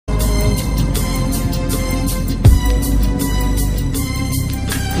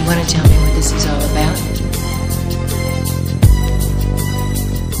want to tell me what this is all about?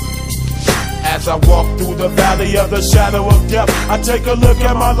 As I walk through the valley of the shadow of death, I take a look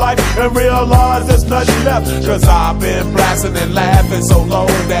at my life and realize there's nothing left. Cause I've been blasting and laughing so long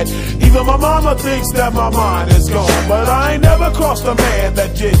that even my mama thinks that my mind is gone. But I ain't never crossed a man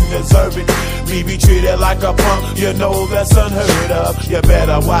that didn't deserve it. Me be treated like a punk, you know that's unheard of. You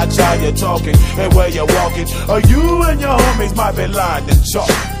better watch how you're talking and where you're walking, or you and your homies might be lined in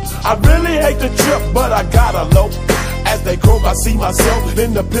chalk. I really hate the trip, but I gotta low. As they croak, I see myself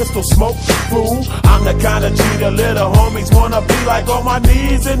in the pistol smoke. Fool, I'm the kind of G the little homies wanna be like, on my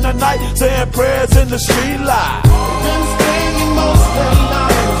knees in the night, saying prayers in the street light. Been spending most of their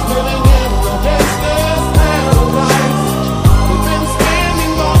lives living in the gangsta's paradise. We've been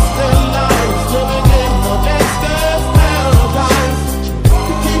spending most of their lives living in the gangsta's paradise.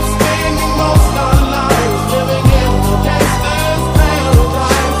 We keep spending most of our lives living in the gangsta's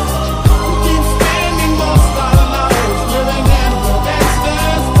paradise. We keep spending most of our lives living in the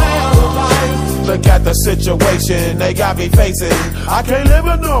gangsta's paradise. Look at the situation they got me facing. I can't live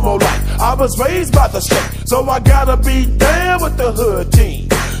a normal life. I was raised by the state, so I gotta be down with the hood team.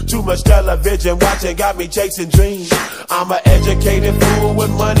 Too much television watching got me chasing dreams. I'm an educated fool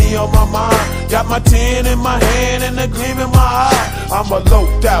with money on my mind. Got my tin in my hand and a gleam in my eye. I'm a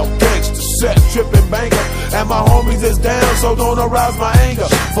loped out gangster, set tripping banker, and my homies is down, so don't arouse my anger.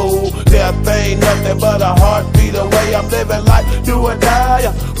 Fool, death ain't nothing but a heartbeat away. I'm living life, do or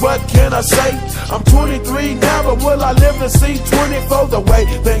die. What can I say? I'm 23 now, but will I live to see 24? The way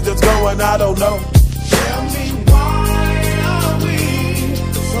things is going, I don't know. Tell me, why are we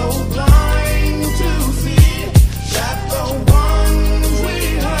so blind to see that the ones we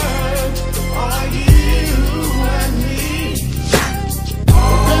hurt are you and me?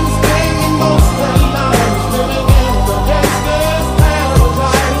 We've been spending most of our lives living in the gangsta's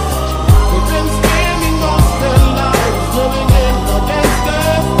paradise. We've been spending most of our lives living in the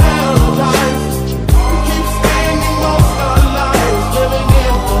gangsta's paradise. We keep spending most of our lives living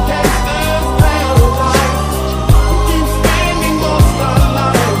in the gangsta's paradise. We keep spending most of our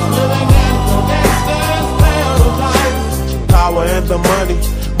lives living in the gangsta's paradise. Power and the money,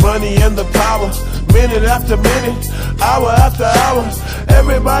 money and the power. Minute after minute, hour after hour,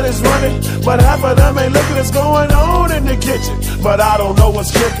 everybody's running, but half of them ain't looking what's going on in the kitchen. But I don't know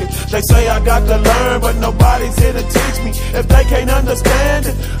what's cooking. They say I got to learn, but nobody's here to teach me. If they can't understand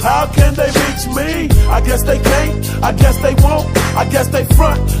it, how can they reach me? I guess they can't, I guess they won't, I guess they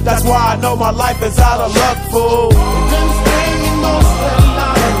front. That's why I know my life is out of luck, fool. We've been spending most of our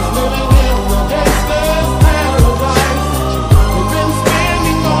lives living in the gangsta's paradise. We've been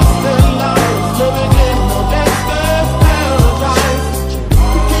spending most of our lives living in the gangsta's paradise.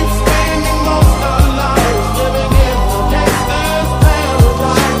 We keep spending most of our lives living in the gangsta's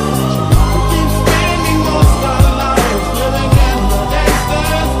paradise. We keep spending most of our lives living in the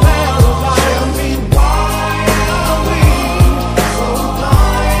gangsta's paradise. Tell me, why are we so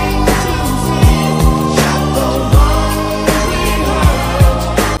blind to see that the ones we hurt?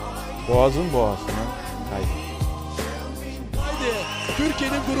 Boğazın boğazına. Haydi. Haydi,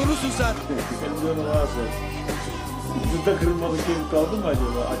 Türkiye'nin gururusun sen. Milyonu varsa. Ucuzda kırılmalık yerim kaldı mı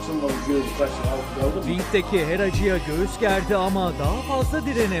acaba? Açılmalık göğüs kaçın altı kaldı mı? Ringdeki her acıya göğüs gerdi ama daha fazla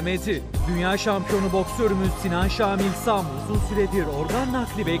direnemedi. Dünya şampiyonu boksörümüz Sinan Şamil uzun süredir organ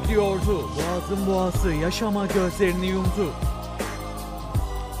nakli bekliyordu. Boğazın boğazı yaşama gözlerini yumdu.